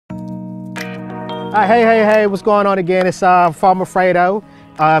Hey, what's going on again? It's Farmer Fredo,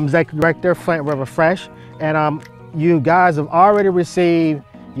 Executive Director, Flint Fresh, and you guys have already received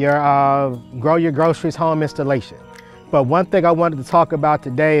your Grow Your Groceries home installation. But one thing I wanted to talk about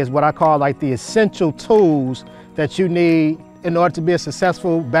today is what I call like the essential tools that you need in order to be a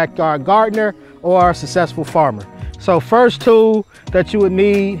successful backyard gardener or a successful farmer. So first tool that you would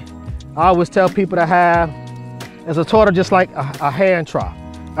need, I always tell people to have, is a tool just like a hand trowel.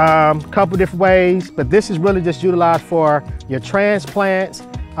 Couple different ways, but this is really just utilized for your transplants.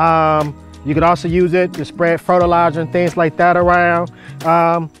 You could also use it to spread fertilizer and things like that around.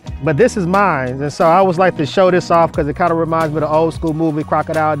 But this is mine, and so I always like to show this off because it kind of reminds me of the old school movie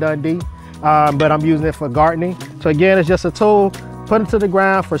Crocodile Dundee. But I'm using it for gardening. So again, it's just a tool, put it to the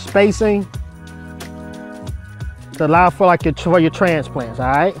ground for spacing to allow for like your transplants,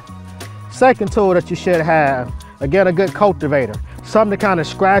 all right? Second tool that you should have, again, a good cultivator. Something to kind of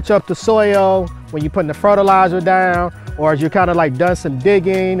scratch up the soil when you're putting the fertilizer down, or as you're kind of like done some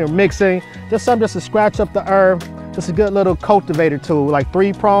digging or mixing, just something just to scratch up the earth. Just a good little cultivator tool, like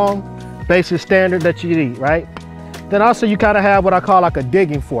 3-prong, basic standard that you need, right? Then also you kind of have what I call like a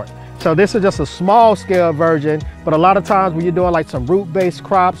digging fork. So this is just a small scale version, but a lot of times when you're doing like some root-based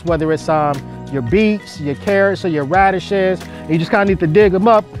crops, whether it's your beets, your carrots, or your radishes, you just kind of need to dig them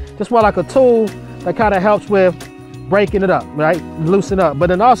up. Just want like a tool that kind of helps with breaking it up, right? Loosen up. But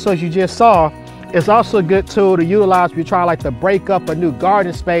then also, as you just saw, it's also a good tool to utilize if you try like to break up a new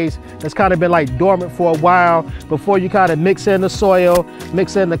garden space that's kind of been like dormant for a while before you kind of mix in the soil,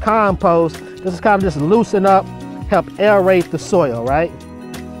 mix in the compost. This is kind of just loosen up, help aerate the soil, right?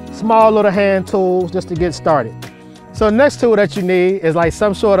 Small little hand tools just to get started. So next tool that you need is like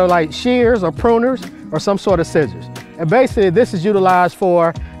some sort of like shears or pruners or some sort of scissors. And basically this is utilized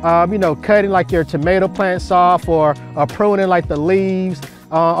for, cutting like your tomato plants off, or pruning like the leaves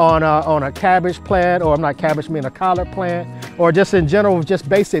on a cabbage plant, or not cabbage, I mean a collard plant, or just in general, just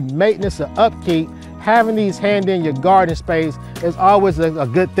basic maintenance or upkeep. Having these handy in your garden space is always a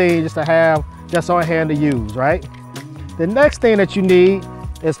good thing just to have just on hand to use, right? The next thing that you need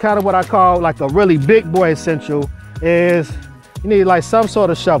is kind of what I call like a really big boy essential, is you need like some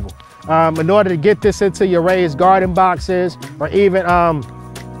sort of shovel. In order to get this into your raised garden boxes, or even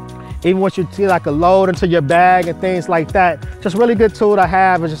once you see like a load into your bag and things like that, just really good tool to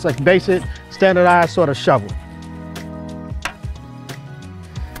have is just like basic standardized sort of shovel.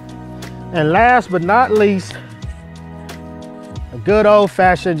 And last but not least, a good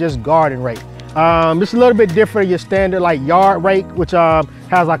old-fashioned just garden rake. This is a little bit different than your standard like yard rake, which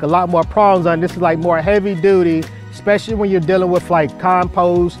has like a lot more prongs on. This is like more heavy duty, especially when you're dealing with like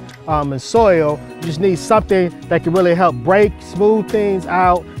compost and soil. You just need something that can really help break, smooth things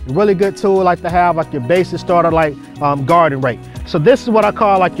out. A really good tool like to have like your basic starter like garden rake. So this is what I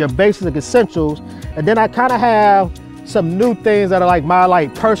call like your basic essentials. And then I kind of have some new things that are like my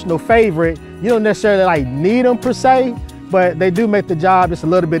like personal favorite. You don't necessarily like need them per se, but they do make the job just a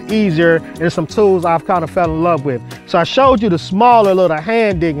little bit easier. And there's some tools I've kind of fell in love with. So I showed you the smaller little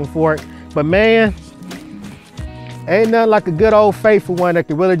hand digging fork, but man, ain't nothing like a good old faithful one that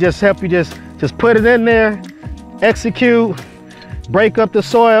can really just help you just put it in there, execute, break up the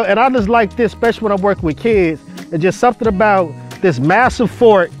soil. And I just like this, especially when I'm working with kids. It's just something about this massive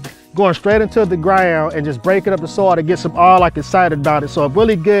fork going straight into the ground and just breaking up the soil to get them all like excited about it. So a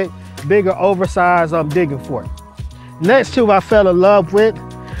really good, bigger, oversized digging fork. Next tool I fell in love with,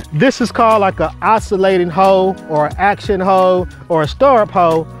 this is called like an oscillating hoe or an action hoe or a stirrup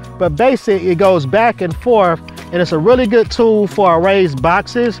hoe, but basically it goes back and forth, and it's a really good tool for our raised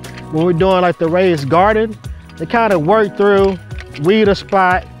boxes when we're doing like the raised garden. They kind of work through, weed a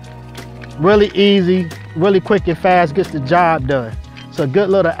spot, really easy, really quick and fast, gets the job done. So a good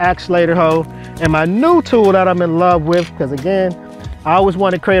little accelerator hoe. And my new tool that I'm in love with, because again, I always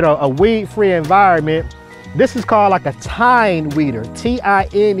want to create a weed-free environment. This is called like a tine weeder,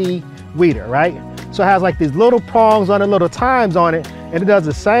 T-I-N-E weeder, right? So it has like these little prongs on it, little tines on it, and it does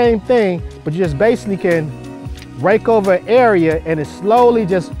the same thing, but you just basically can rake over an area and it slowly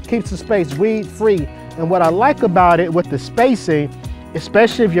just keeps the space weed-free. And what I like about it with the spacing,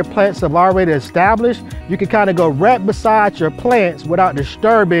 especially if your plants have already established, you can kind of go right beside your plants without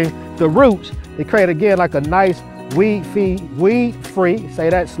disturbing the roots. They create again like a nice weed-free, say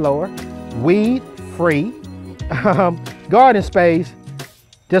that slower, weed-free garden space,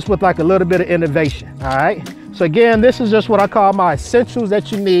 just with like a little bit of innovation, all right? So again, this is just what I call my essentials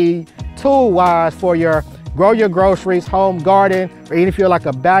that you need tool-wise for your Grow Your Groceries home garden, or even if you're like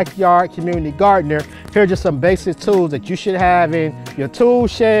a backyard community gardener. Here are just some basic tools that you should have in your tool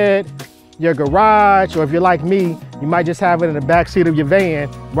shed, your garage, or if you're like me, you might just have it in the back seat of your van,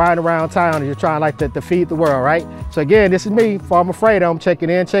 riding around town and you're trying like to feed the world, right? So again, this is me, Farmer Fredo. I'm checking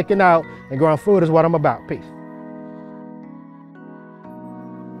in, checking out, and growing food is what I'm about. Peace.